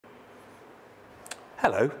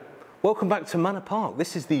Hello, welcome back to Manor Park.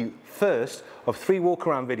 This is the first of 3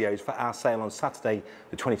 walk-around videos for our sale on Saturday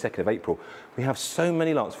the 22nd of April. We have so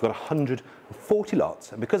many lots, we've got 140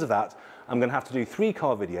 lots, and because of that I'm going to have to do 3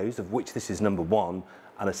 car videos, of which this is number 1,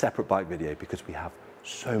 and a separate bike video because we have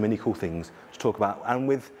so many cool things to talk about. And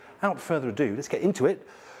without further ado, let's get into it.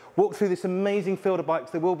 Walk through this amazing field of bikes.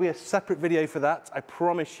 There will be a separate video for that, I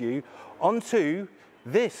promise you. On to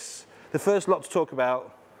this, the first lot to talk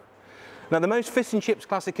about. Now, the most fish and chips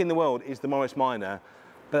classic in the world is the Morris Minor,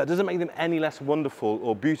 but that doesn't make them any less wonderful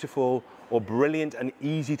or beautiful or brilliant and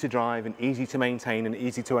easy to drive and easy to maintain and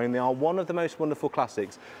easy to own. They are one of the most wonderful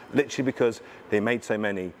classics, literally because they made so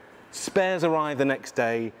many. Spares arrive the next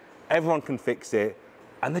day, everyone can fix it,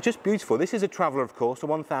 and they're just beautiful. This is a Traveller, of course, a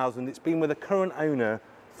 1000. It's been with a current owner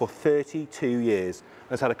for 32 years.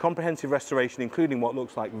 It's had a comprehensive restoration, including what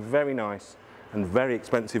looks like very nice and very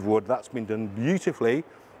expensive wood. That's been done beautifully.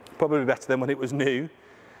 Probably better than when it was new.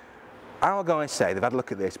 Our guys say they've had a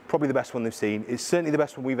look at this, probably the best one they've seen. It's certainly the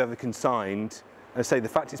best one we've ever consigned. And say the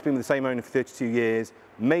fact it's been with the same owner for 32 years,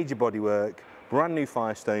 major bodywork, brand new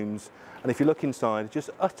Firestones, and if you look inside,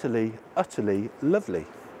 just utterly, utterly lovely.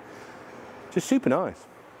 Just super nice.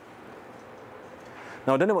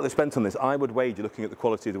 Now, I don't know what they spent on this. I would wager, looking at the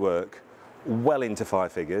quality of the work, well into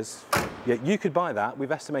 5 figures. Yet you could buy that.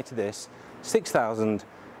 We've estimated this, £6,000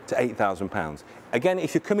 to £8,000. Again,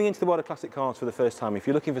 if you're coming into the world of classic cars for the first time, if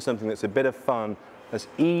you're looking for something that's a bit of fun, that's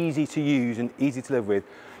easy to use and easy to live with,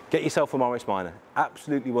 get yourself a Morris Minor.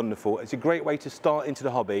 Absolutely wonderful. It's a great way to start into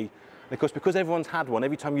the hobby. And of course, because everyone's had one,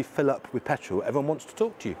 every time you fill up with petrol, everyone wants to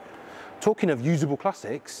talk to you. Talking of usable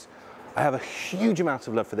classics, I have a huge amount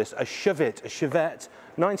of love for this. A Chevette,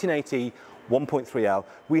 1980, 1.3L.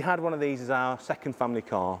 We had one of these as our second family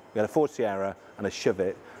car. We had a Ford Sierra and a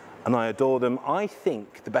Chevette, and I adore them. I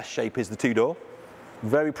think the best shape is the Tudor.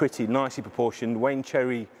 Very pretty, nicely proportioned, Wayne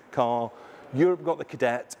Cherry car. Europe got the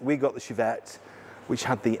Cadet, we got the Chevette, which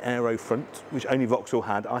had the aero front, which only Vauxhall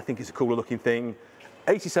had. I think it's a cooler looking thing.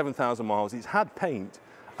 87,000 miles, it's had paint,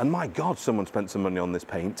 and my God, someone spent some money on this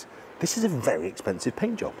paint. This is a very expensive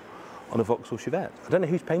paint job on a Vauxhall Chevette. I don't know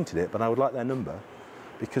who's painted it, but I would like their number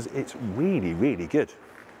because it's really, really good.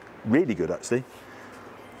 Really good, actually.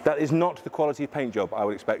 That is not the quality of paint job I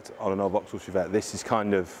would expect on an old Vauxhall Chevette. This is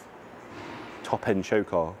kind of top-end show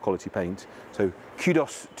car quality paint. So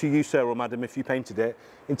kudos to you, sir or madam, if you painted it.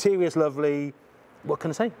 Interior's lovely. What can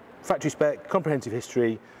I say? Factory spec, comprehensive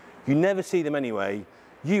history. You never see them anyway.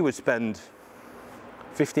 You would spend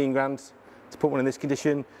 15 grand to put one in this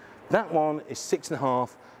condition. That one is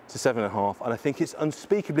 6.5 to 7.5, and I think it's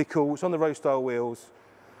unspeakably cool. It's on the road style wheels.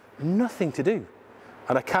 Nothing to do.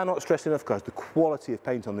 And I cannot stress enough, guys, the quality of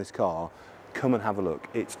paint on this car. Come and have a look.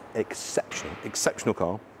 It's exceptional, exceptional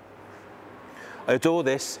car. I adore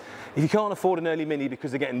this. If you can't afford an early Mini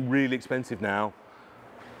because they're getting really expensive now,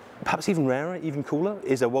 perhaps even rarer, even cooler,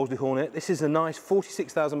 is a Wolseley Hornet. This is a nice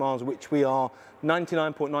 46,000 miles, which we are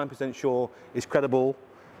 99.9% sure is credible.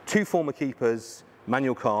 2 former keepers,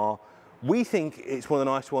 manual car. We think it's one of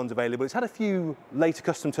the nice ones available. It's had a few later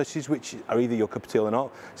custom touches, which are either your cup of tea or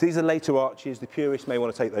not. So these are later arches. The purists may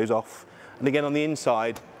want to take those off. And again, on the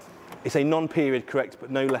inside, it's a non-period correct,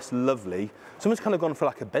 but no less lovely. Someone's kind of gone for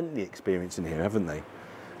like a Bentley experience in here, haven't they?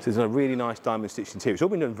 So there's a really nice diamond stitched interior. It's all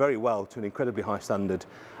been done very well to an incredibly high standard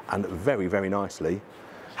and very, very nicely.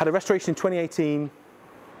 Had a restoration in 2018.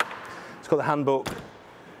 It's got the handbook.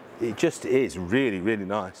 It just is really, really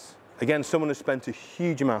nice. Again, someone has spent a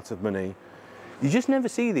huge amount of money. You just never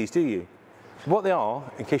see these, do you? So what they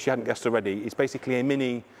are, in case you hadn't guessed already, is basically a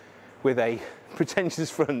Mini with a pretentious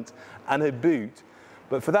front and a boot.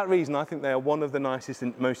 But for that reason, I think they are one of the nicest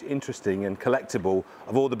and most interesting and collectible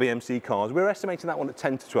of all the BMC cars. We're estimating that one at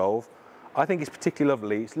 10 to 12. I think it's particularly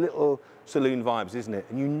lovely. It's little saloon vibes, isn't it?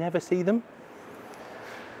 And you never see them.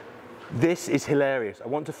 This is hilarious. I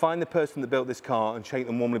want to find the person that built this car and shake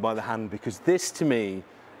them warmly by the hand, because this, to me,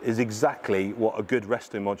 is exactly what a good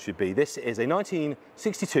resto mod should be. This is a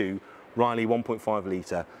 1962 Riley 1.5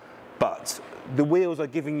 litre, but the wheels are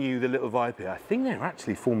giving you the little vibe here. I think they're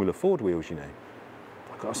actually Formula Ford wheels, you know.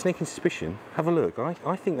 I've got a sneaking suspicion. Have a look.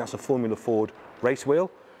 I think that's a Formula Ford race wheel,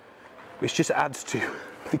 which just adds to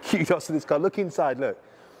the kudos of this car. Look inside, look.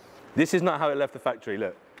 This is not how it left the factory,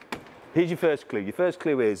 look. Here's your first clue. Your first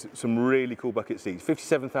clue is some really cool bucket seats,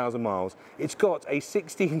 57,000 miles. It's got a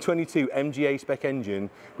 1622 MGA spec engine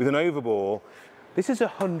with an overbore. This is a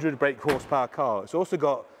 100 brake horsepower car. It's also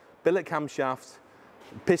got billet camshaft,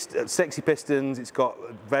 sexy pistons. It's got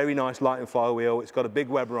a very nice light and flywheel. It's got a big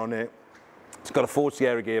Weber on it. It's got a Ford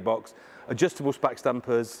Sierra gearbox, adjustable spack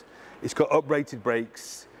stampers. It's got uprated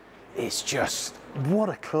brakes. It's just, what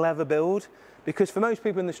a clever build. Because for most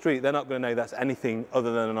people in the street, they're not going to know that's anything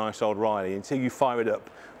other than a nice old Riley until you fire it up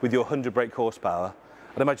with your 100 brake horsepower.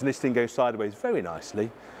 I'd imagine this thing goes sideways very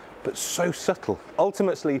nicely, but so subtle.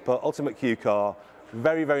 Ultimate sleeper, ultimate Q car,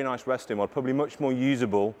 very, very nice resting mod, probably much more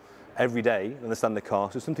usable every day than the standard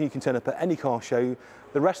car. So something you can turn up at any car show.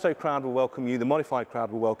 The resto crowd will welcome you, the modified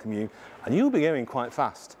crowd will welcome you, and you'll be going quite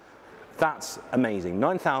fast. That's amazing.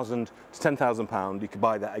 £9,000 to £10,000. You could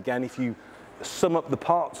buy that again. If you sum up the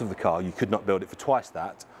parts of the car, you could not build it for twice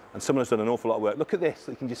that. And someone has done an awful lot of work. Look at this.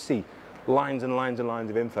 You can just see lines and lines and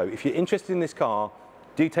lines of info. If you're interested in this car,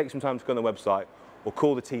 do take some time to go on the website or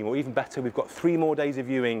call the team, or even better, we've got 3 more days of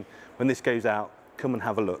viewing when this goes out. Come and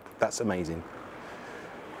have a look. That's amazing.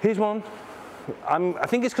 Here's one. I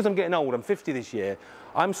think it's because I'm getting old. I'm 50 this year.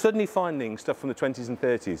 I'm suddenly finding stuff from the 20s and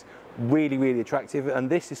 30s really, really attractive, and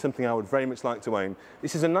this is something I would very much like to own.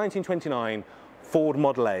 This is a 1929 Ford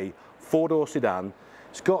Model A, 4-door sedan.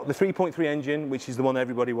 It's got the 3.3 engine, which is the one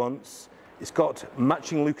everybody wants. It's got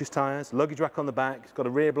matching Lucas tyres, luggage rack on the back, it's got a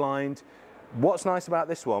rear blind. What's nice about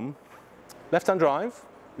this one, left-hand drive,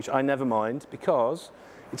 which I never mind because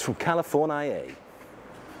it's from California.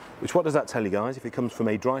 Which, what does that tell you guys? If it comes from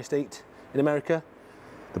a dry state in America,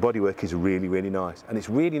 the bodywork is really, really nice. And it's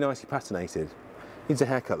really nicely patinated. Needs a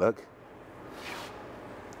haircut, look.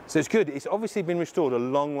 So it's good. It's obviously been restored a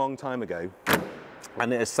long, long time ago.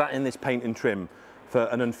 And it has sat in this paint and trim for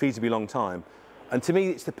an unfeasibly long time. And to me,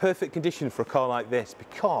 it's the perfect condition for a car like this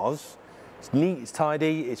because it's neat, it's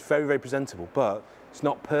tidy, it's very, very presentable, but it's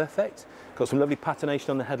not perfect. Got some lovely patination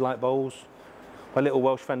on the headlight bowls. My little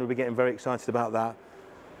Welsh friend will be getting very excited about that.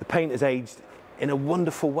 The paint has aged in a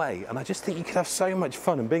wonderful way, and I just think you could have so much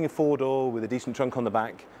fun. And being a 4-door with a decent trunk on the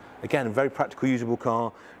back, again, a very practical, usable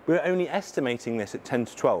car. We're only estimating this at 10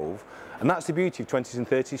 to 12, and that's the beauty of 20s and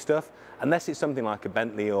 30s stuff, unless it's something like a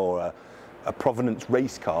Bentley or a Provenance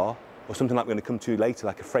race car, or something like we're going to come to later,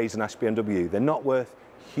 like a Fraser Nash BMW. They're not worth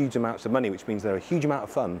huge amounts of money, which means they're a huge amount of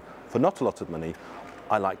fun for not a lot of money.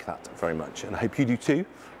 I like that very much, and I hope you do too.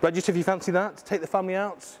 Register if you fancy that, take the family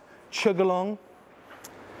out, chug along.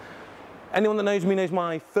 Anyone that knows me knows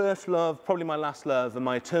my first love, probably my last love, and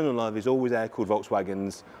my eternal love is always air-cooled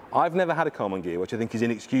Volkswagens. I've never had a Carman gear, which I think is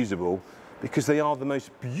inexcusable, because they are the most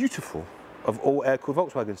beautiful of all air-cooled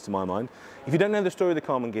Volkswagens to my mind. If you don't know the story of the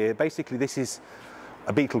Carman gear, basically this is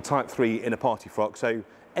a Beetle Type 3 in a party frock. So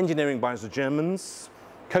engineering by the Germans,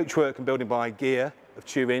 coachwork and building by Gear of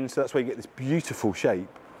Turin, so that's where you get this beautiful shape.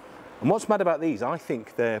 And what's mad about these, I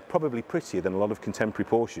think they're probably prettier than a lot of contemporary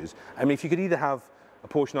Porsches. I mean, if you could either have a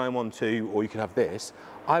Porsche 912 or you could have this,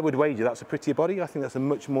 I would wager that's a prettier body. I think that's a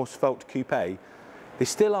much more svelte coupe. They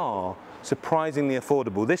still are surprisingly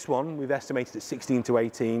affordable. This one we've estimated at 16 to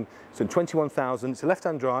 18, so 21,000. It's a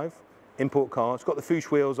left-hand drive, import car. It's got the Fuchs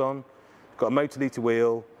wheels on, it's got a motor litre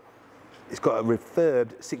wheel. It's got a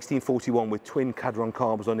refurbed 1641 with twin Cadron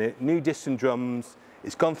carbs on it, new discs and drums.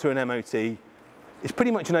 It's gone through an MOT. It's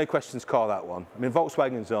pretty much a no questions car, that one. I mean,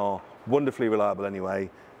 Volkswagens are wonderfully reliable anyway.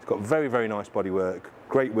 It's got very, very nice bodywork,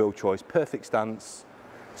 great wheel choice, perfect stance,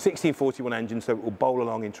 1641 engine, so it will bowl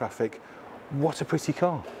along in traffic. What a pretty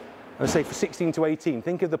car. And I say for 16 to 18,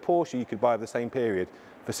 think of the Porsche you could buy of the same period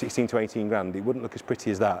for 16 to 18 grand. It wouldn't look as pretty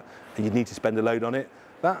as that, and you'd need to spend a load on it.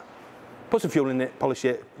 That, put some fuel in it, polish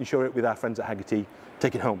it, insure it with our friends at Haggerty,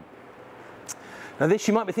 take it home. Now this,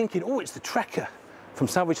 you might be thinking, oh, it's the Trekker from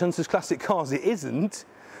Salvage Hunters Classic Cars. It isn't,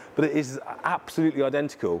 but it is absolutely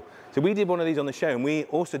identical. So we did one of these on the show, and we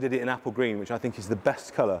also did it in apple green, which I think is the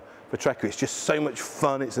best colour for Trekker. It's just so much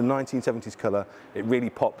fun. It's a 1970s colour. It really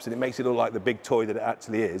pops, and it makes it look like the big toy that it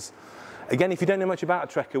actually is. Again, if you don't know much about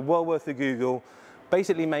a Trekker, well worth a Google.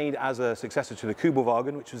 Basically made as a successor to the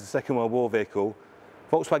Kubelwagen, which was the Second World War vehicle.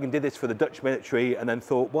 Volkswagen did this for the Dutch military and then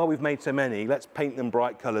thought, well, we've made so many, let's paint them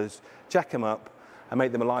bright colours, jack them up, and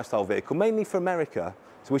make them a lifestyle vehicle, mainly for America.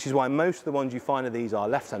 So which is why most of the ones you find of these are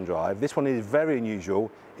left-hand drive. This one is very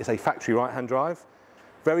unusual. It's a factory right-hand drive,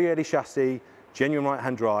 very early chassis, genuine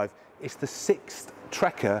right-hand drive. It's the 6th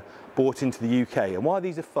Trekker brought into the UK. And why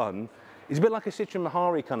these are fun, it's a bit like a Citroen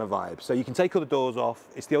Mahari kind of vibe. So you can take all the doors off.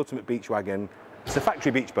 It's the ultimate beach wagon. It's a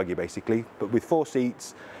factory beach buggy basically, but with 4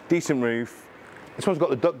 seats, decent roof. This one's got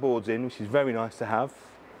the duck boards in, which is very nice to have.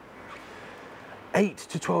 8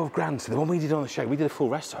 to 12 grand. So the one we did on the show, we did a full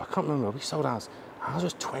resto. I can't remember, we sold ours. Ours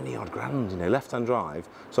was 20 odd grand, you know, left-hand drive.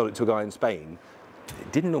 Sold it to a guy in Spain.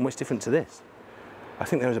 It didn't look much different to this. I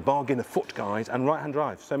think there was a bargain afoot, guys, and right-hand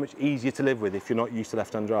drive. So much easier to live with if you're not used to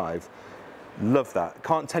left-hand drive. Love that.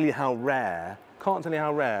 Can't tell you how rare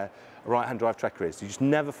a right-hand drive Trekker is. You just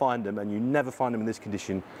never find them, and you never find them in this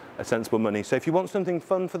condition at sensible money. So if you want something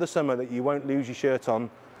fun for the summer that you won't lose your shirt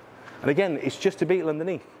on, And again, it's just a Beetle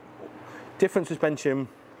underneath. Different suspension,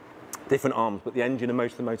 different arms, but the engine and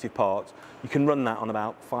most of the motive parts, you can run that on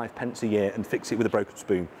about 5p a year and fix it with a broken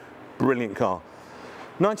spoon. Brilliant car.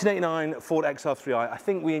 1989 Ford XR3i, I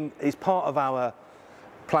think is part of our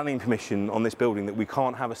planning permission on this building that we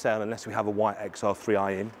can't have a sale unless we have a white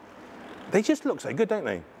XR3i in. They just look so good, don't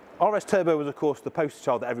they? RS Turbo was, of course, the poster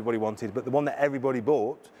child that everybody wanted, but the one that everybody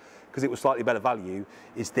bought, because it was slightly better value,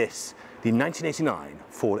 is this, the 1989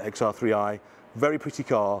 Ford XR3i. Very pretty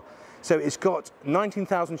car. So it's got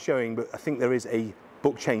 19,000 showing, but I think there is a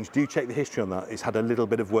book change. Do check the history on that. It's had a little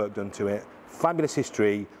bit of work done to it. Fabulous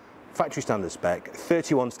history, factory standard spec,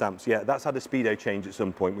 31 stamps. Yeah, that's had a speedo change at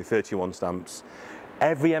some point with 31 stamps.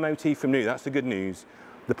 Every MOT from new, that's the good news.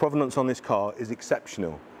 The provenance on this car is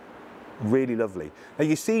exceptional. Really lovely. Now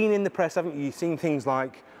you've seen in the press, haven't you? You've seen things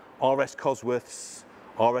like RS Cosworths,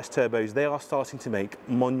 RS Turbos. They are starting to make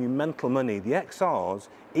monumental money. The XRs,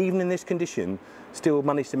 even in this condition, still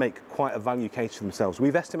manage to make quite a value case for themselves.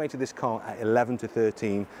 We've estimated this car at 11 to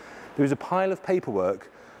 13. There is a pile of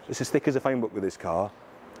paperwork that's as thick as a phone book with this car.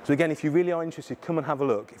 So again, if you really are interested, come and have a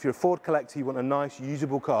look. If you're a Ford collector, you want a nice,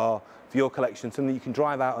 usable car for your collection, something you can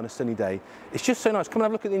drive out on a sunny day. It's just so nice. Come and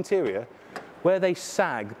have a look at the interior. Where they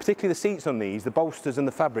sag, particularly the seats on these, the bolsters and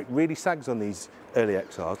the fabric really sags on these early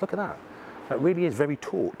XRs. Look at that. That really is very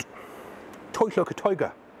taut. Toyota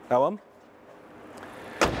Toyga, that one.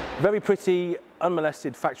 Very pretty,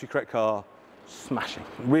 unmolested, factory correct car. Smashing.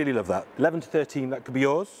 Really love that. 11 to 13, that could be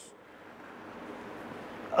yours.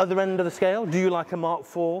 Other end of the scale, do you like a Mark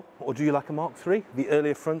IV or do you like a Mark III? The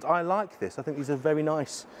earlier front, I like this. I think these are very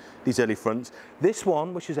nice, these early fronts. This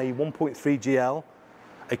one, which is a 1.3 GL,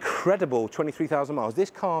 a credible 23,000 miles. This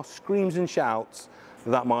car screams and shouts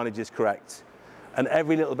that mileage is correct. And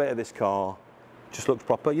every little bit of this car just looks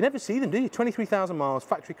proper. You never see them, do you? 23,000 miles,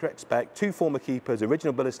 factory correct spec, 2 former keepers,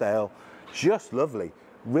 original bill of sale. Just lovely.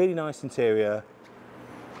 Really nice interior.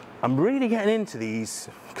 I'm really getting into these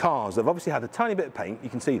cars. They've obviously had a tiny bit of paint. You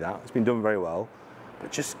can see that. It's been done very well.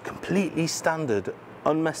 But just completely standard,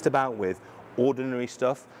 unmessed about with, ordinary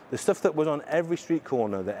stuff. The stuff that was on every street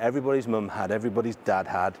corner that everybody's mum had, everybody's dad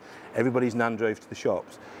had, everybody's nan drove to the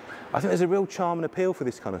shops. I think there's a real charm and appeal for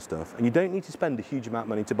this kind of stuff, and you don't need to spend a huge amount of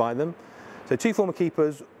money to buy them. So 2 former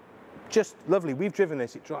keepers, just lovely. We've driven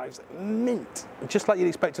this, it drives mint. Just like you'd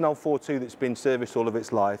expect an old 4.2 that's been serviced all of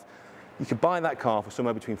its life. You could buy that car for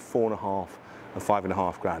somewhere between 4.5 and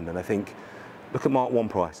 5.5 grand, and I think, look at Mark I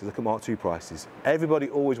prices, look at Mark II prices. Everybody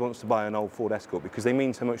always wants to buy an old Ford Escort because they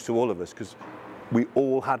mean so much to all of us, because we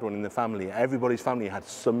all had one in the family. Everybody's family had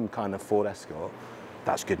some kind of Ford Escort.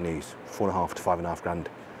 That's good news. 4.5 to 5.5 grand.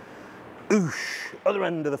 Oosh! Other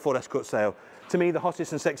end of the Ford Escort sale. To me, the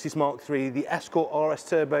hottest and sexiest Mark III, the Escort RS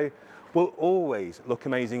Turbo, will always look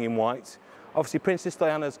amazing in white. Obviously, Princess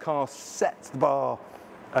Diana's car sets the bar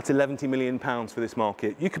at £11 million for this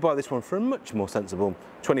market. You could buy this one for a much more sensible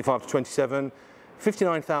 25 to 27,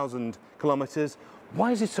 59,000 kilometres.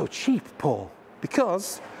 Why is it so cheap, Paul?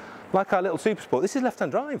 Because, like our little Super Sport, this is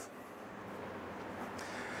left-hand drive.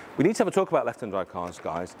 We need to have a talk about left-hand drive cars,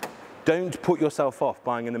 guys. Don't put yourself off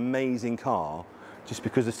buying an amazing car just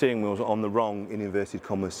because the steering wheel's on the wrong, in inverted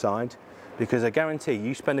commas, side. Because I guarantee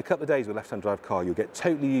you spend a couple of days with a left-hand drive car, you'll get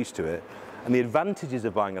totally used to it. And the advantages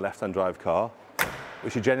of buying a left-hand drive car,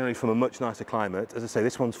 which are generally from a much nicer climate. As I say,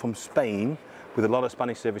 this one's from Spain with a lot of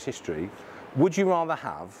Spanish service history. Would you rather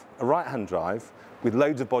have a right-hand drive with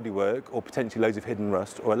loads of bodywork or potentially loads of hidden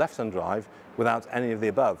rust, or a left-hand drive without any of the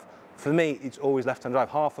above? For me, it's always left-hand drive.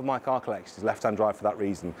 Half of my car collection is left-hand drive for that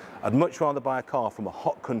reason. I'd much rather buy a car from a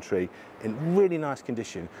hot country in really nice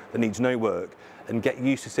condition that needs no work and get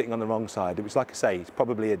used to sitting on the wrong side, which, like I say, it's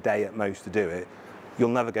probably a day at most to do it. You'll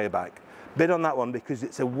never go back. Bid on that one because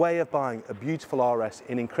it's a way of buying a beautiful RS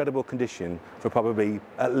in incredible condition for probably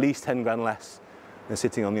at least 10 grand less than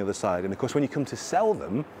sitting on the other side. And of course, when you come to sell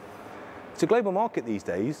them, it's a global market these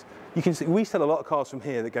days. You can see, we sell a lot of cars from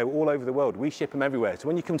here that go all over the world. We ship them everywhere. So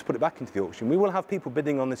when you come to put it back into the auction, we will have people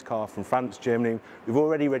bidding on this car from France, Germany. We've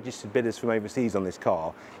already registered bidders from overseas on this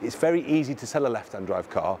car. It's very easy to sell a left-hand drive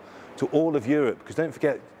car to all of Europe, because don't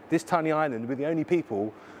forget, this tiny island, we're the only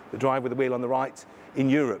people that drive with the wheel on the right in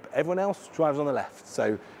Europe. Everyone else drives on the left,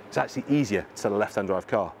 so it's actually easier to sell a left-hand drive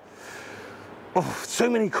car. Oh, so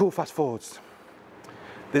many cool fast forwards.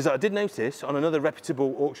 I did notice on another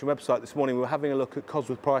reputable auction website this morning, we were having a look at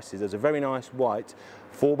Cosworth prices. There's a very nice white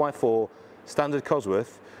 4x4 standard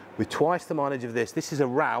Cosworth with twice the mileage of this. This is a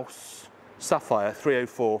Rouse Sapphire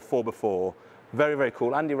 304 4x4. Very, very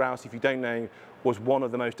cool. Andy Rouse, if you don't know, was one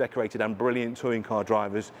of the most decorated and brilliant touring car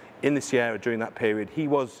drivers in the Sierra during that period. He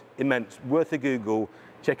was immense. Worth a Google.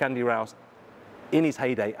 Check Andy Rouse in his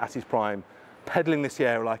heyday, at his prime, pedaling the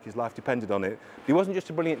Sierra like his life depended on it. But he wasn't just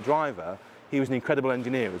a brilliant driver, he was an incredible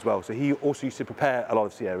engineer as well. So he also used to prepare a lot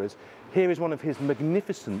of Sierras. Here is one of his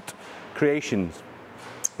magnificent creations.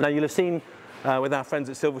 Now you'll have seen with our friends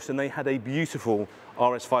at Silverstone, they had a beautiful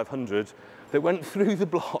RS500 that went through the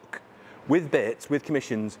block with bits, with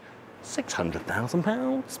commissions,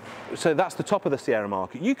 £600,000. So that's the top of the Sierra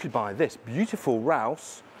market. You could buy this beautiful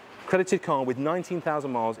Rouse credited car with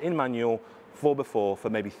 19,000 miles in manual, 4x4 for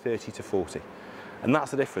maybe 30 to 40. And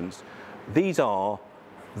that's the difference. These are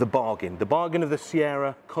the bargain of the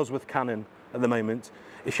Sierra Cosworth Cannon at the moment.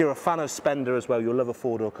 If you're a fan of Spender as well, you'll love a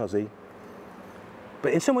four-door Cosy.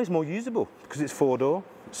 But in some ways more usable because it's four-door,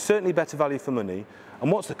 certainly better value for money.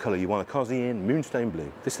 And what's the colour you want a Cosy in? Moonstone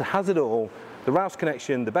blue. This has it all. The Rouse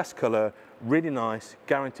connection, the best colour, really nice,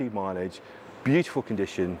 guaranteed mileage, beautiful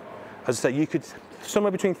condition. As I say, you could,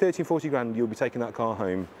 somewhere between 30 and 40 grand, you'll be taking that car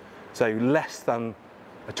home. So less than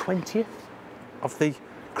a 20th of the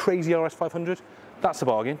crazy RS500. That's a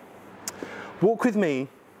bargain. Walk with me.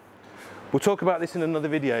 We'll talk about this in another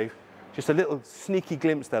video. Just a little sneaky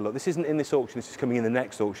glimpse there. Look, this isn't in this auction, this is coming in the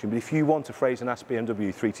next auction. But if you want a Fraser Nash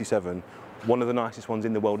BMW 327, one of the nicest ones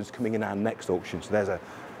in the world is coming in our next auction. So there's a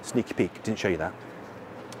sneaky peek, didn't show you that.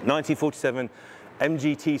 1947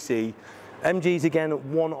 MG TC. MG's again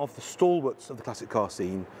one of the stalwarts of the classic car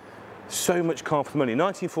scene. So much car for the money.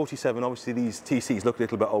 1947, obviously these TCs look a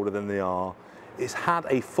little bit older than they are. It's had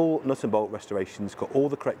a full nut and bolt restoration. It's got all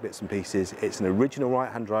the correct bits and pieces. It's an original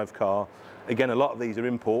right-hand drive car. Again, a lot of these are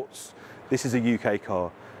imports. This is a UK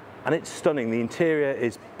car. And it's stunning. The interior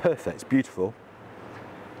is perfect. It's beautiful.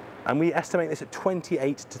 And we estimate this at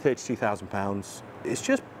 28 to 32,000 pounds. It's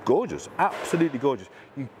just gorgeous, absolutely gorgeous.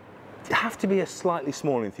 You have to be a slightly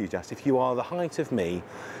smaller enthusiast. If you are the height of me,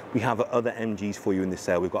 we have other MGs for you in this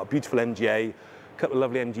sale. We've got a beautiful MGA, a couple of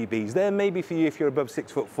lovely MGBs. They're maybe for you if you're above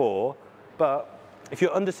 6'4", but if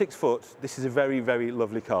you're under 6 foot, this is a very, very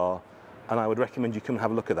lovely car, and I would recommend you come and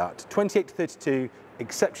have a look at that. 28 to 32,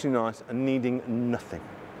 exceptionally nice and needing nothing.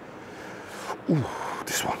 Ooh,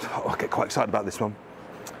 this one, oh, I get quite excited about this one.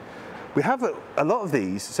 We have a lot of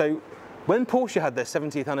these. So when Porsche had their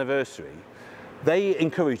 70th anniversary, they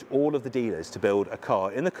encouraged all of the dealers to build a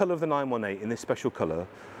car in the colour of the 918, in this special colour.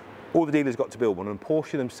 All the dealers got to build one, and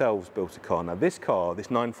Porsche themselves built a car. Now this car, this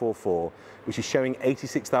 944, which is showing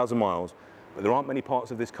 86,000 miles, but there aren't many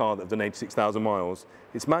parts of this car that have done 86,000 miles.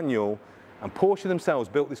 It's manual, and Porsche themselves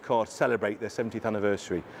built this car to celebrate their 70th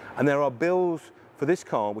anniversary. And there are bills for this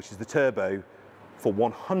car, which is the turbo, for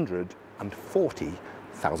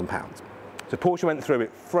 £140,000. So Porsche went through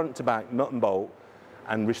it front to back, nut and bolt,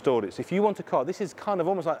 and restored it. So if you want a car, this is kind of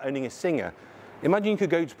almost like owning a Singer. Imagine you could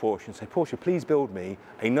go to Porsche and say, Porsche, please build me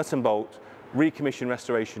a nut and bolt recommissioned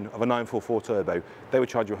restoration of a 944 turbo. They would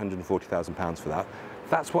charge you £140,000 for that.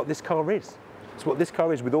 That's what this car is. It's what this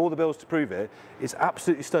car is, with all the bills to prove it. It's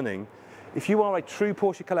absolutely stunning. If you are a true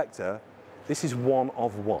Porsche collector, this is one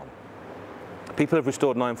of one. People have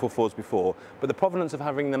restored 944s before, but the provenance of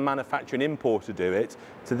having the manufacturer and importer do it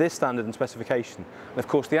to this standard and specification, and of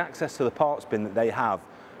course the access to the parts bin that they have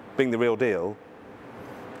being the real deal,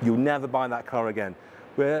 you'll never buy that car again.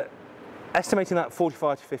 We're estimating that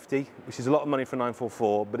 45 to 50, which is a lot of money for a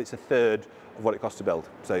 944, but it's a third of what it costs to build.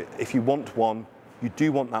 So if you want one, you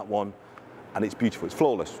do want that one, and it's beautiful, it's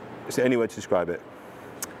flawless. It's the only way to describe it.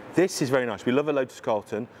 This is very nice. We love a Lotus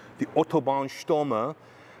Carlton, the Autobahn Stürmer,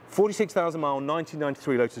 46,000 mile,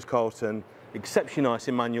 1993 Lotus Carlton, exceptionally nice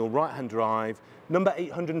in manual, right-hand drive, number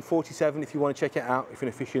 847 if you want to check it out, if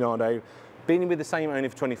you're an aficionado. Been with the same owner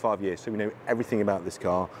for 25 years, so we know everything about this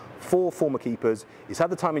car. 4 former keepers. It's had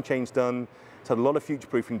the timing change done. It's had a lot of future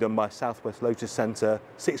proofing done by Southwest Lotus Centre.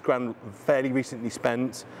 6 grand fairly recently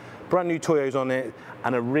spent. Brand new Toyos on it,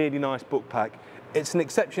 and a really nice book pack. It's an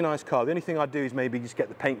exceptionally nice car. The only thing I'd do is maybe just get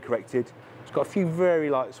the paint corrected. It's got a few very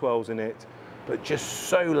light swells in it, but just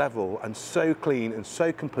so level and so clean and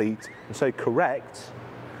so complete and so correct.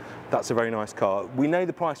 That's a very nice car. We know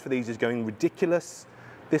the price for these is going ridiculous.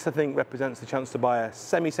 This, I think, represents the chance to buy a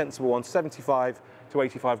semi-sensible one, 75 to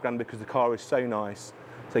 85 grand, because the car is so nice.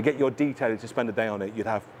 So get your detailer to spend a day on it, you'd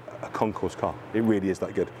have a concours car. It really is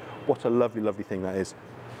that good. What a lovely, lovely thing that is.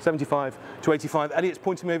 75 to 85. Elliot's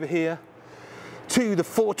pointing me over here to the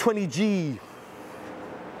 420G.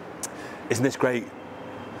 Isn't this great?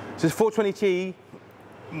 So this 420G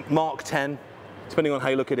Mark 10, depending on how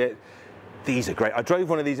you look at it. These are great. I drove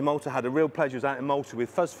one of these in Malta, had a real pleasure. I was out in Malta with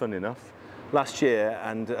Fuzz, fun enough, last year,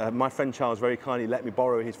 and my friend Charles very kindly let me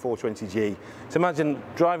borrow his 420G. So imagine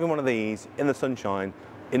driving one of these in the sunshine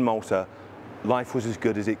in Malta. Life was as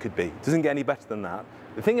good as it could be. It doesn't get any better than that.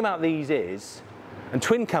 The thing about these is, And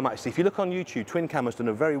Twin Cam, actually, if you look on YouTube, Twin Cam has done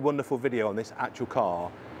a very wonderful video on this actual car.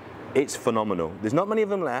 It's phenomenal. There's not many of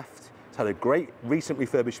them left. It's had a great recent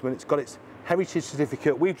refurbishment. It's got its heritage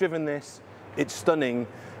certificate. We've driven this. It's stunning.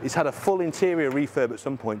 It's had a full interior refurb at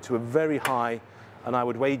some point to a very high, and I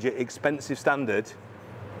would wager expensive standard.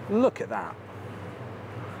 Look at that.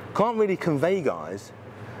 Can't really convey, guys,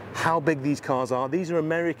 how big these cars are. These are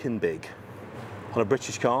American big on a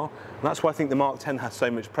British car. And that's why I think the Mark 10 has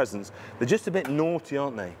so much presence. They're just a bit naughty,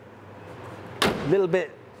 aren't they? A little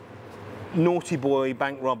bit naughty boy,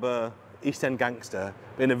 bank robber, East End gangster,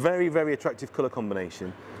 but in a very, very attractive colour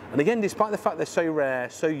combination. And again, despite the fact they're so rare,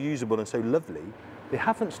 so usable and so lovely, they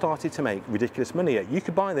haven't started to make ridiculous money yet. You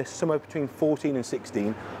could buy this somewhere between 14 and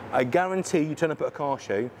 16. I guarantee you turn up at a car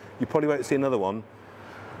show, you probably won't see another one.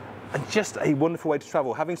 And just a wonderful way to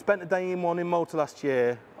travel. Having spent a day in one in Malta last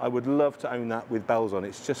year, I would love to own that with bells on.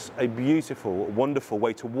 It's just a beautiful, wonderful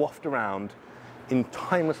way to waft around in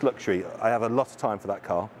timeless luxury. I have a lot of time for that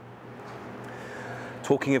car.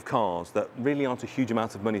 Talking of cars that really aren't a huge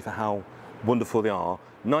amount of money for how wonderful they are,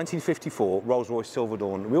 1954 Rolls-Royce Silver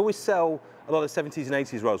Dawn. We always sell a lot of 70s and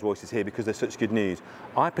 80s Rolls-Royces here because they're such good news.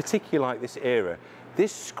 I particularly like this era.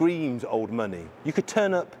 This screams old money. You could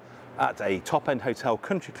turn up at a top-end hotel,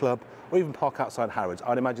 country club, or even park outside Harrods.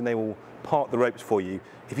 I'd imagine they will park the ropes for you.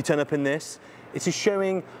 If you turn up in this, it is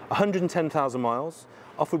showing 110,000 miles,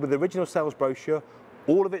 offered with the original sales brochure,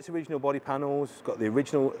 all of its original body panels, it's got the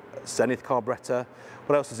original Zenith carburettor.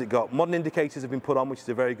 What else has it got? Modern indicators have been put on, which is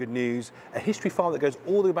a very good news. A history file that goes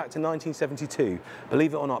all the way back to 1972,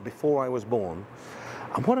 believe it or not, before I was born.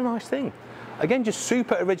 And what a nice thing. Again, just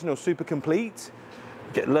super original, super complete.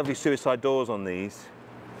 Get lovely suicide doors on these.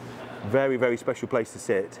 Very, very special place to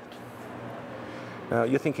sit. Now,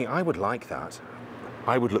 you're thinking, I would like that.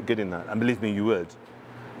 I would look good in that, and believe me, you would.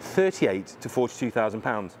 38 to 42,000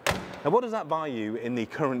 pounds. Now, what does that buy you in the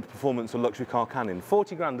current performance of luxury car canon?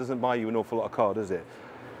 40 grand doesn't buy you an awful lot of car, does it?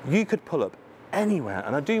 You could pull up anywhere,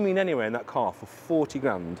 and I do mean anywhere, in that car for 40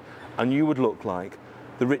 grand, and you would look like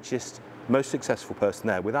the richest, most successful person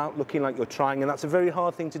there without looking like you're trying, and that's a very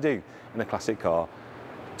hard thing to do in a classic car.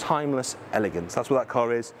 Timeless elegance, that's what that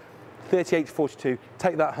car is. 38 to 42,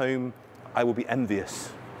 take that home, I will be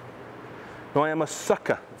envious. Now, I am a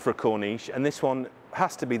sucker for a Corniche, and this one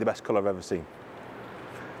has to be the best colour I've ever seen.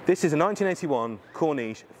 This is a 1981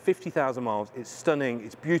 Corniche, 50,000 miles. It's stunning,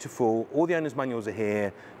 it's beautiful, all the owner's manuals are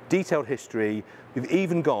here, detailed history. We've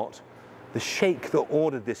even got the sheikh that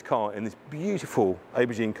ordered this car in this beautiful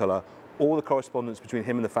aubergine colour, all the correspondence between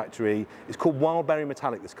him and the factory. It's called Wildberry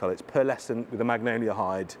Metallic, this colour. It's pearlescent with a magnolia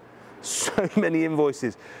hide. So many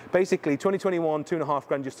invoices. Basically, 2021, 2.5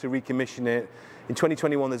 grand just to recommission it. In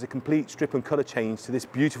 2021, there's a complete strip and colour change to this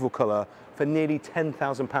beautiful colour for nearly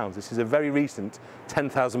 £10,000. This is a very recent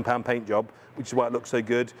 £10,000 paint job, which is why it looks so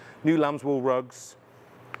good. New lamb's wool rugs.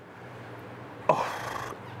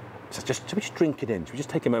 Oh, so should we just drink it in? Should we just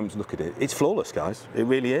take a moment to look at it? It's flawless, guys. It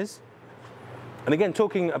really is. And again,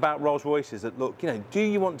 talking about Rolls Royces that look, you know, do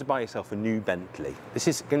you want to buy yourself a new Bentley? This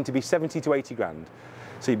is going to be 70 to 80 grand.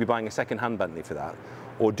 So you'd be buying a second-hand Bentley for that.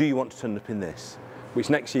 Or do you want to turn up in this,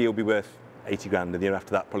 which next year will be worth 80 grand, and the year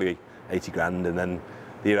after that probably 80 grand, and then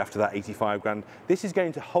the year after that 85 grand. This is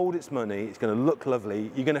going to hold its money, it's going to look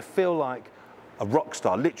lovely, you're going to feel like a rock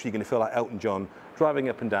star, literally going to feel like Elton John, driving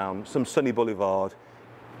up and down some sunny boulevard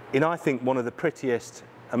in, I think, one of the prettiest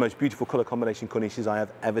and most beautiful colour combination Corniches I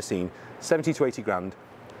have ever seen. 70 to 80 grand,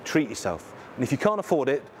 treat yourself. And if you can't afford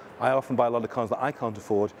it, I often buy a lot of cars that I can't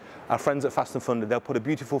afford. Our friends at Fast and Funded, they'll put a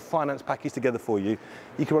beautiful finance package together for you. You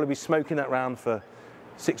could probably be smoking that round for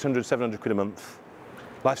 600, 700 quid a month.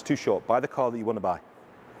 Life's too short. Buy the car that you want to buy.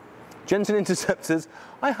 Jensen Interceptors.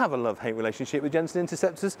 I have a love-hate relationship with Jensen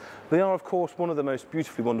Interceptors. They are, of course, one of the most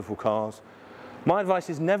beautifully wonderful cars. My advice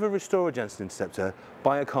is never restore a Jensen Interceptor,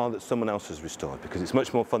 buy a car that someone else has restored, because it's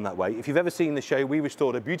much more fun that way. If you've ever seen the show, we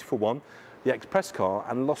restored a beautiful one, the Express car,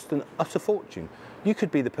 and lost an utter fortune. You could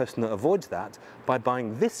be the person that avoids that by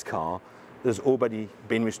buying this car that has already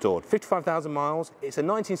been restored. 55,000 miles, it's a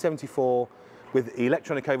 1974 with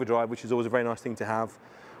electronic overdrive, which is always a very nice thing to have.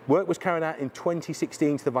 Work was carried out in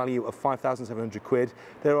 2016 to the value of 5,700 quid.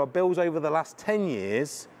 There are bills over the last 10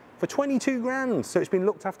 years for 22 grand, so it's been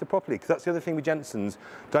looked after properly, because that's the other thing with Jensens.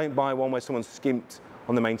 Don't buy one where someone's skimped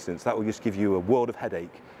on the maintenance. That will just give you a world of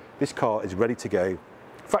headache. This car is ready to go.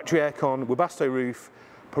 Factory aircon, Webasto roof,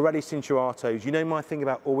 Pirelli Cinturatos. You know my thing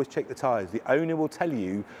about always check the tyres. The owner will tell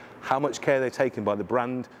you how much care they've taken by the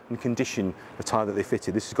brand and condition of tyre that they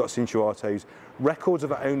fitted. This has got Cinturatos, records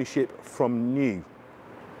of ownership from new.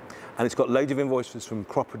 And it's got loads of invoices from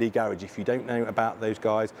Cropredy Garage. If you don't know about those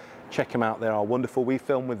guys, check them out. They are wonderful. We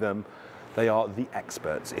film with them. They are the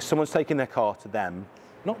experts. If someone's taking their car to them,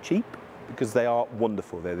 not cheap, because they are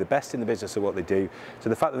wonderful. They're the best in the business at what they do. So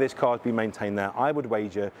the fact that this car has been maintained there, I would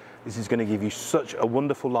wager this is going to give you such a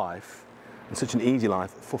wonderful life and such an easy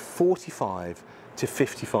life for £45,000 to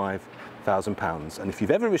 £55,000. And if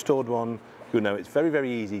you've ever restored one, you'll know it's very, very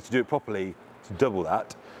easy to do it properly to double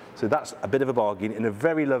that. So that's a bit of a bargain in a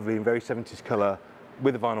very lovely and very 70s colour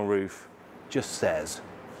with a vinyl roof. Just says,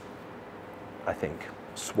 I think,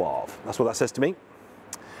 suave. That's what that says to me.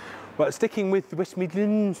 Right, sticking with the West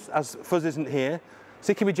Midlands, as Fuzz isn't here,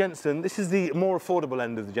 sticking with Jensen, this is the more affordable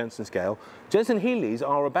end of the Jensen scale. Jensen Healey's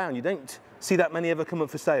are abound. You don't see that many ever come up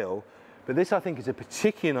for sale, but this I think is a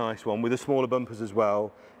particularly nice one with the smaller bumpers as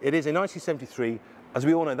well. It is a 1973. As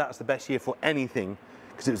we all know, that's the best year for anything,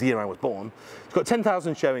 because it was the year I was born. It's got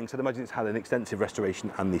 10,000 showings, so I'd imagine it's had an extensive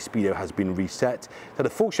restoration and the speedo has been reset. It's had a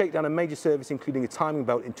full shakedown and major service, including a timing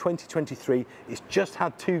belt in 2023. It's just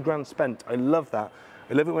had £2,000 spent. I love that.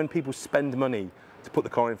 I love it when people spend money to put the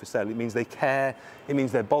car in for sale. It means they care, it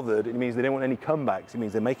means they're bothered, it means they don't want any comebacks, it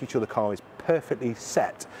means they're making sure the car is perfectly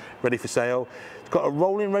set, ready for sale. It's got a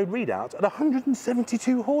rolling road readout at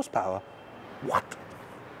 172 horsepower. What?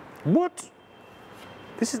 What?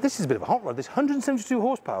 This is a bit of a hot rod. This 172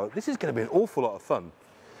 horsepower, this is going to be an awful lot of fun.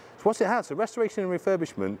 So what's it had? So restoration and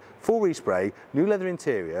refurbishment, full respray, new leather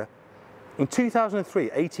interior. In 2003,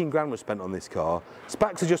 £18,000 was spent on this car.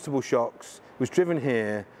 Spax adjustable shocks, was driven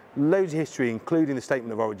here, loads of history, including the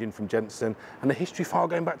statement of origin from Jensen, and a history file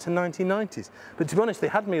going back to 1990s. But to be honest, they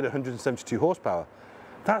had me at 172 horsepower.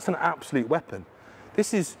 That's an absolute weapon.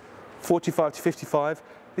 This is 45 to 55.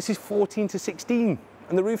 This is 14 to 16,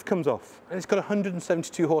 and the roof comes off, and it's got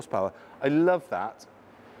 172 horsepower. I love that.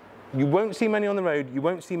 You won't see many on the road, you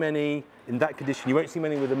won't see many in that condition, you won't see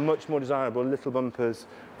many with a much more desirable little bumpers.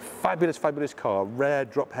 Fabulous, fabulous car, rare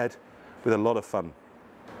drop head with a lot of fun.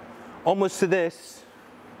 Onwards to this,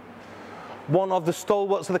 one of the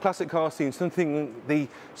stalwarts of the classic car scene, something the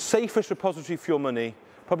safest repository for your money,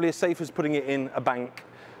 probably as safe as putting it in a bank.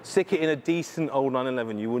 Stick it in a decent old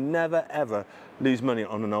 911. You will never ever lose money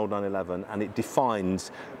on an old 911, and it defines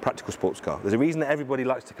practical sports car. There's a reason that everybody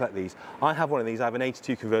likes to collect these. I have one of these. I have an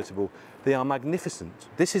 82 convertible. They are magnificent.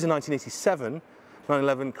 This is a 1987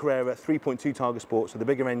 911 Carrera 3.2 Targa Sport, so the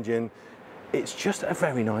bigger engine. It's just a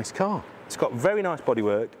very nice car. It's got very nice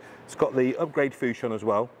bodywork. It's got the upgrade Fuchsion as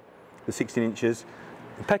well, the 16 inches.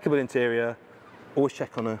 Impeccable interior. Always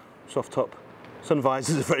check on a soft top. Sun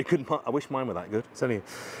visors are very good. I wish mine were that good.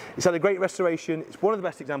 It's had a great restoration. It's one of the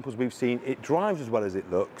best examples we've seen. It drives as well as it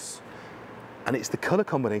looks, and it's the colour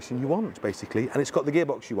combination you want, basically, and it's got the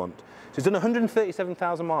gearbox you want. So it's done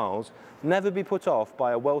 137,000 miles. Never be put off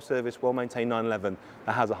by a well-serviced, well-maintained 911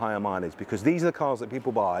 that has a higher mileage, because these are the cars that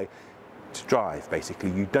people buy to drive, basically.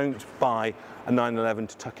 You don't buy a 911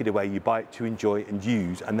 to tuck it away, you buy it to enjoy and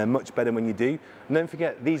use, and they're much better when you do. And don't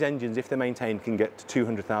forget, these engines, if they're maintained, can get to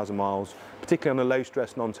 200,000 miles, particularly on a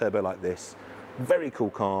low-stress non-turbo like this. Very cool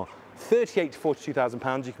car. 38 to 42,000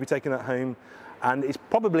 pounds, you could be taking that home, and it's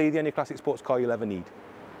probably the only classic sports car you'll ever need.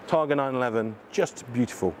 Targa 911, just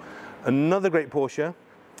beautiful. Another great Porsche.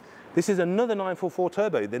 This is another 944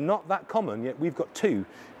 turbo. They're not that common, yet we've got two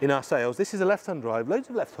in our sales. This is a left-hand drive, loads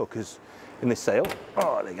of left hookers in this sale.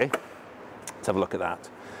 Oh, there you go. Let's have a look at that.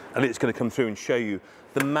 And it's going to come through and show you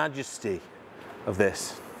the majesty of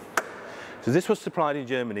this. So this was supplied in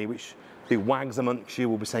Germany, which the wags amongst you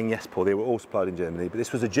will be saying, yes, Paul, they were all supplied in Germany, but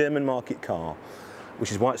this was a German market car,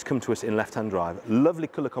 which is why it's come to us in left-hand drive. Lovely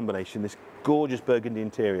colour combination, this gorgeous burgundy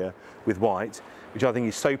interior with white, which I think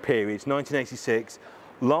is so period. It's 1986.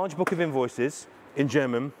 Large book of invoices in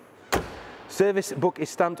German. Service book is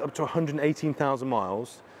stamped up to 118,000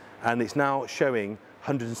 miles, and it's now showing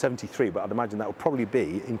 173, but I'd imagine that would probably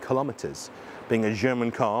be in kilometres. Being a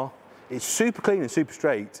German car, it's super clean and super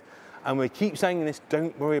straight, and we keep saying this,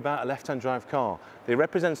 don't worry about a left-hand drive car. They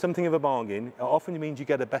represent something of a bargain. It often means you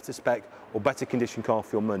get a better spec or better condition car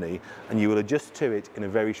for your money, and you will adjust to it in a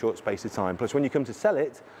very short space of time. Plus, when you come to sell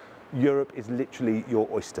it, Europe is literally your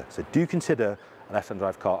oyster. So do consider a left-hand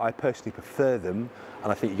drive car. I personally prefer them,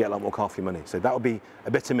 and I think you get a lot more car for your money. So that would be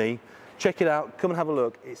a bit of me. Check it out, come and have a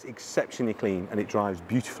look. It's exceptionally clean and it drives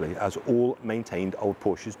beautifully, as all maintained old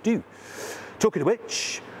Porsches do. Talking of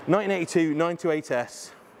which, 1982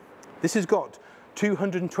 928S. This has got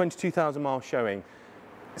 222,000 miles showing.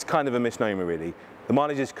 It's kind of a misnomer, really. The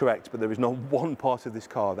mileage is correct, but there is not one part of this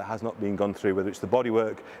car that has not been gone through, whether it's the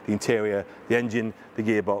bodywork, the interior, the engine, the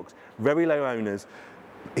gearbox. Very low owners.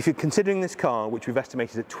 If you're considering this car, which we've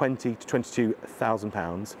estimated at 20 to 22,000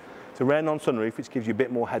 pounds, it's a rare non-sunroof, which gives you a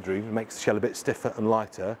bit more headroom and makes the shell a bit stiffer and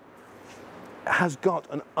lighter. has got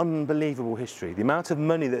an unbelievable history. The amount of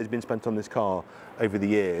money that has been spent on this car over the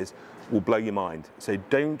years will blow your mind. So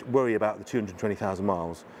don't worry about the 220,000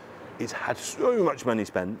 miles. It's had so much money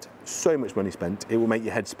spent, it will make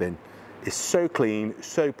your head spin. It's so clean,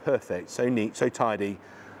 so perfect, so neat, so tidy.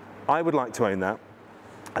 I would like to own that.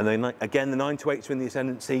 And then again, the 928s are in the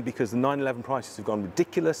ascendancy because the 911 prices have gone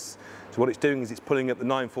ridiculous. So what it's doing is it's pulling up the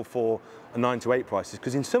 944 and 928 prices,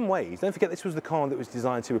 because in some ways, don't forget this was the car that was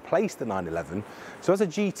designed to replace the 911. So as a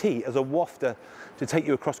GT, as a wafter to take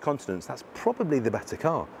you across continents, that's probably the better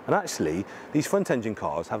car. And actually, these front engine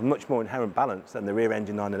cars have much more inherent balance than the rear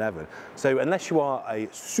engine 911. So unless you are a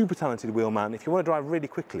super talented wheelman, if you want to drive really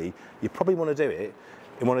quickly, you probably want to do it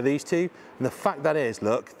in one of these two. And the fact that is,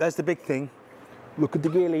 look, there's the big thing. Look at the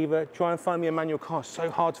gear lever, try and find me a manual car. It's so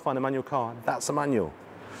hard to find a manual car. That's a manual.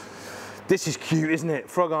 This is cute, isn't it?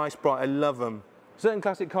 Frog Eye Sprite, I love them. Certain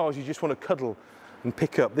classic cars you just want to cuddle and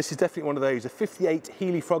pick up. This is definitely one of those, a 58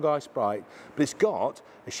 Healy Frog Eye Sprite, but it's got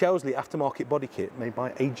a Shelsley aftermarket body kit made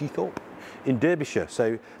by A.G. Thorpe in Derbyshire.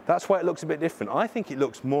 So that's why it looks a bit different. I think it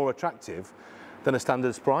looks more attractive than a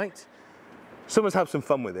standard Sprite. Someone's had some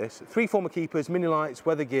fun with this. 3 former keepers, mini lights,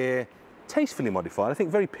 weather gear, tastefully modified, I think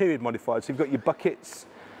very period modified. So you've got your buckets,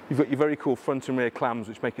 you've got your very cool front and rear clams,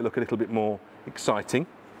 which make it look a little bit more exciting.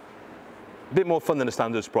 A bit more fun than a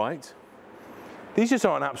standard Sprite. These just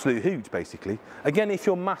are an absolute hoot, basically. Again, if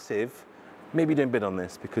you're massive, maybe don't bid on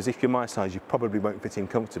this, because if you're my size, you probably won't fit in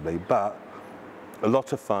comfortably, but a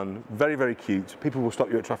lot of fun, very, very cute. People will stop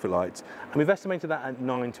you at traffic lights. And we've estimated that at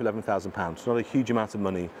 £9,000 to £11,000. It's not a huge amount of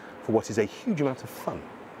money for what is a huge amount of fun.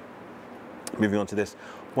 Moving on to this,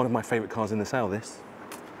 one of my favourite cars in the sale, this.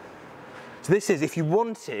 So this is, if you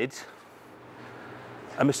wanted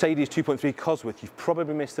a Mercedes 2.3 Cosworth, you've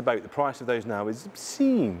probably missed the boat. The price of those now is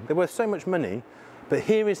obscene. They're worth so much money, but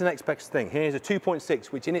here is the next best thing. Here's a 2.6,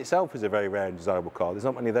 which in itself is a very rare and desirable car. There's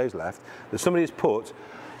not many of those left. That somebody has put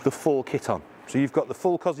the full kit on. So you've got the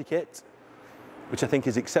full Cosy kit, which I think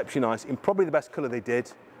is exceptionally nice, in probably the best colour they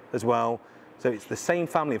did as well. So it's the same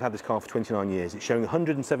family have had this car for 29 years. It's showing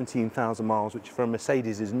 117,000 miles, which for a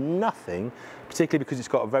Mercedes is nothing, particularly because it's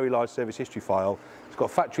got a very large service history file. It's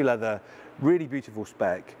got factory leather, really beautiful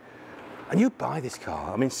spec. And you'd buy this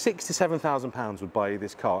car. I mean, £6,000 to £7,000 would buy you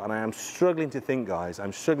this car. And I am struggling to think, guys,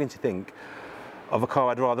 I'm struggling to think of a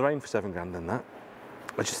car I'd rather own for £7,000 than that.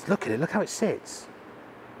 But just look at it, look how it sits.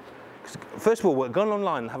 First of all, we're going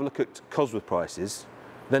online and have a look at Cosworth prices,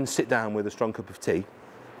 then sit down with a strong cup of tea,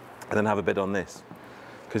 and then have a bid on this,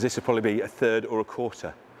 because this would probably be a third or a quarter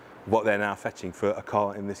of what they're now fetching for a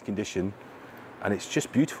car in this condition. And it's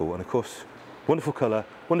just beautiful, and of course, wonderful colour,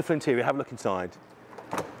 wonderful interior. Have a look inside.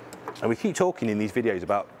 And we keep talking in these videos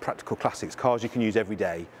about practical classics, cars you can use every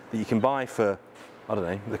day, that you can buy for, I don't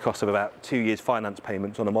know, the cost of about 2 years finance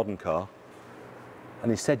payments on a modern car.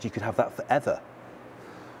 And instead you could have that forever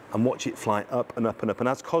and watch it fly up and up and up. And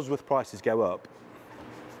as Cosworth prices go up,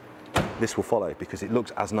 this will follow, because it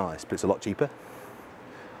looks as nice, but it's a lot cheaper.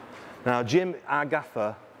 Now, Jim, our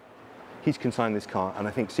gaffer, he's consigned this car, and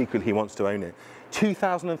I think secretly he wants to own it.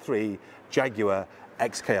 2003 Jaguar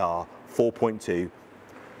XKR 4.2.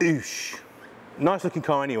 Oosh. Nice looking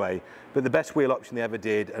car anyway, but the best wheel option they ever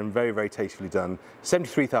did, and very, very tastefully done.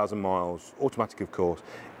 73,000 miles, automatic of course.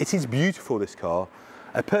 It is beautiful, this car.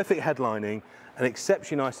 A perfect headlining, an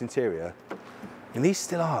exceptionally nice interior. And these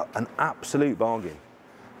still are an absolute bargain.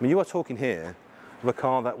 I mean, you are talking here of a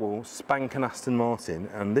car that will spank an Aston Martin,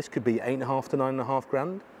 and this could be 8.5 to 9.5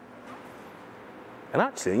 grand. And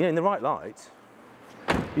actually, you know, in the right light,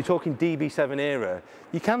 you're talking DB7 era.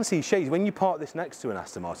 You can see shades. When you park this next to an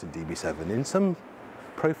Aston Martin DB7, in some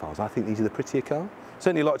profiles, I think these are the prettier car.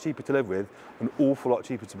 Certainly a lot cheaper to live with, an awful lot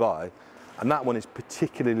cheaper to buy. And that one is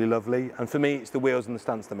particularly lovely. And for me, it's the wheels and the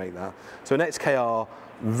stance that make that. So an XKR,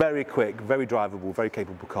 very quick, very drivable, very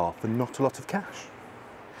capable car for not a lot of cash.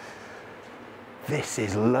 This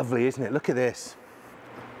is lovely, isn't it? Look at this.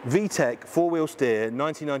 VTEC, four-wheel steer,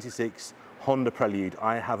 1996 Honda Prelude.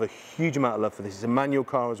 I have a huge amount of love for this. It's a manual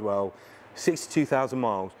car as well, 62,000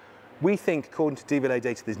 miles. We think, according to DVLA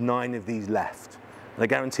data, there's 9 of these left. And I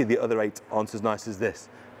guarantee the other 8 aren't as nice as this.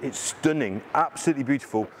 It's stunning, absolutely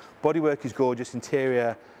beautiful. Bodywork is gorgeous,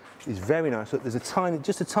 interior is very nice. Look, there's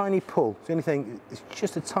just a tiny pull. It's the only thing, it's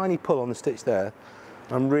just a tiny pull on the stitch there.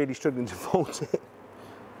 I'm really struggling to fault it.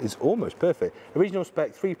 It's almost perfect. Original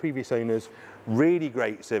spec, 3 previous owners, really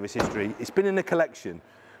great service history. It's been in a collection,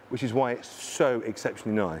 which is why it's so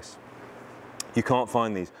exceptionally nice. You can't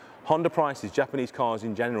find these. Honda prices, Japanese cars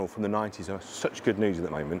in general from the 90s are such good news at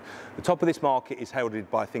the moment. The top of this market is heralded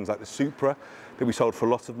by things like the Supra that we sold for a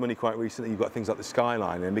lot of money quite recently. You've got things like the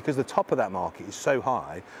Skyline, and because the top of that market is so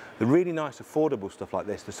high, the really nice affordable stuff like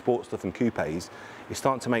this, the sports stuff and coupes, is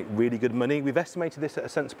starting to make really good money. We've estimated this at a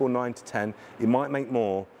sensible 9 to 10. It might make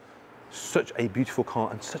more. Such a beautiful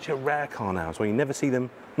car and such a rare car now as well. You never see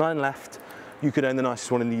them. 9 left. You could own the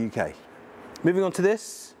nicest one in the UK. Moving on to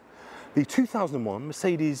this. The 2001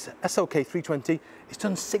 Mercedes SLK 320, it's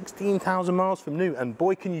done 16,000 miles from new, and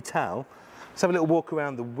boy can you tell. Let's have a little walk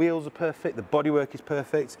around. The wheels are perfect, the bodywork is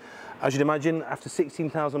perfect. As you'd imagine, after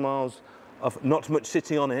 16,000 miles of not much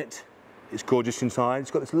sitting on it, it's gorgeous inside.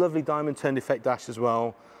 It's got this lovely diamond turned effect dash as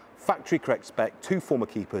well. Factory correct spec, 2 former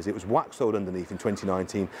keepers. It was wax sold underneath in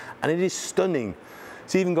 2019, and it is stunning.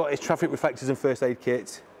 It's even got its traffic reflectors and first aid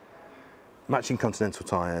kit, matching Continental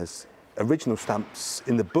tyres, original stamps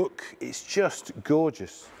in the book. It's just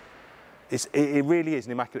gorgeous. It really is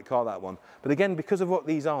an immaculate car, that one. But again, because of what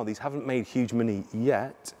these are, these haven't made huge money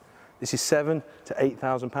yet. This is £7,000 to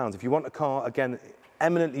 £8,000. If you want a car, again,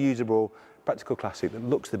 eminently usable, practical classic that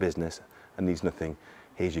looks the business and needs nothing,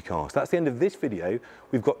 here's your car. So that's the end of this video.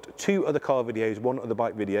 We've got 2 other car videos, 1 other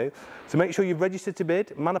bike video. So make sure you've registered to bid,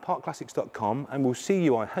 manorparkclassics.com, and we'll see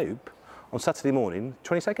you, I hope, on Saturday morning,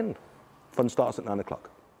 22nd. Fun starts at 9 o'clock.